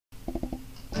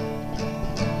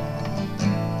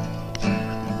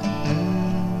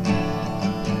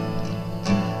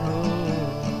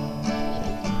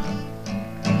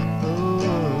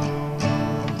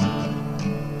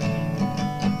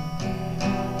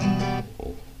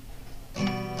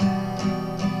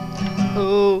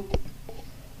Oh,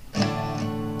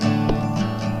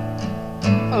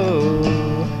 oh,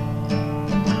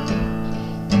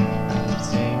 I'm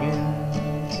singing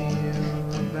to you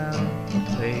about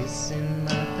a place in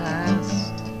my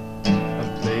past,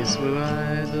 a place where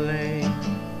I'd lay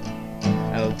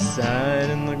outside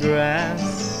in the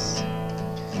grass,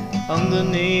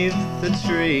 underneath the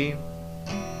tree,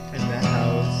 in the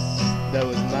house that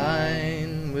was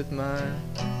mine with my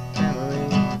family.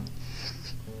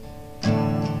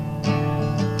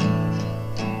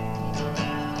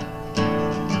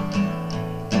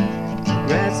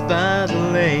 Grass by the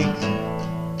lake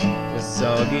was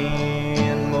soggy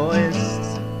and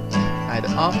moist. I'd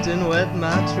often wet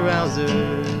my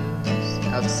trousers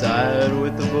outside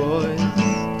with the boys.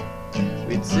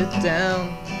 We'd sit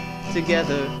down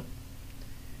together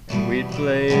and we'd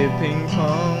play ping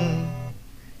pong,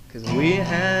 'cause we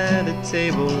had a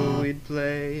table we'd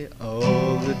play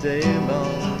all the day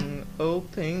long. Oh,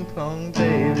 ping pong,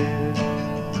 baby,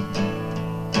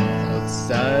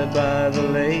 outside by the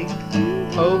lake.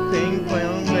 Oh, ping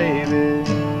pong, baby,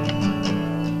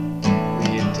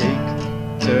 we'd take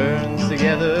turns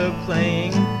together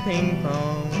playing ping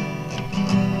pong.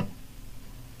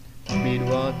 We'd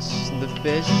watch the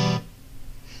fish,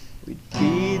 we'd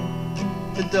feed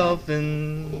the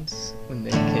dolphins when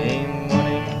they came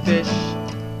wanting fish.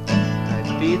 I'd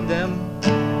feed them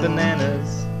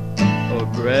bananas or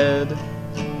bread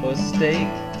or steak,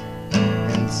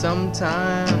 and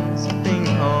sometimes ping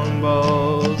pong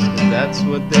balls, 'cause that's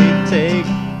what they take.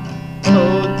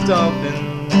 Oh,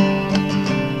 dolphins,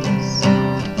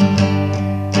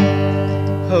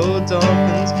 oh,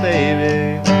 dolphins,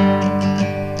 baby,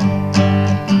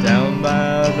 down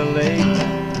by the lake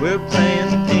we're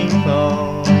playing ping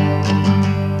pong.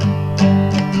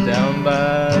 Down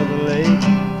by the lake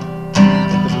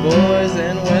with the boys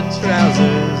in wet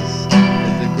trousers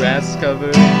and the grass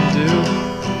covered in dew.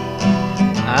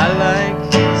 I like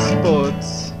sports,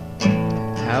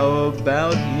 how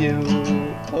about you?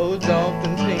 Oh,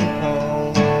 dolphin ping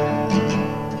pong,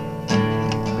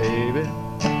 baby.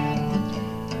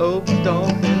 Oh,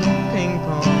 dolphin ping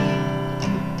pong,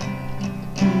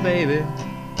 baby,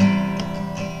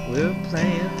 we're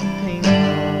playing ping pong.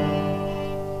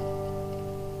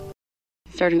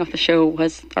 Starting off the show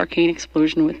was Arcane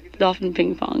Explosion with Dolphin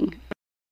Ping Pong.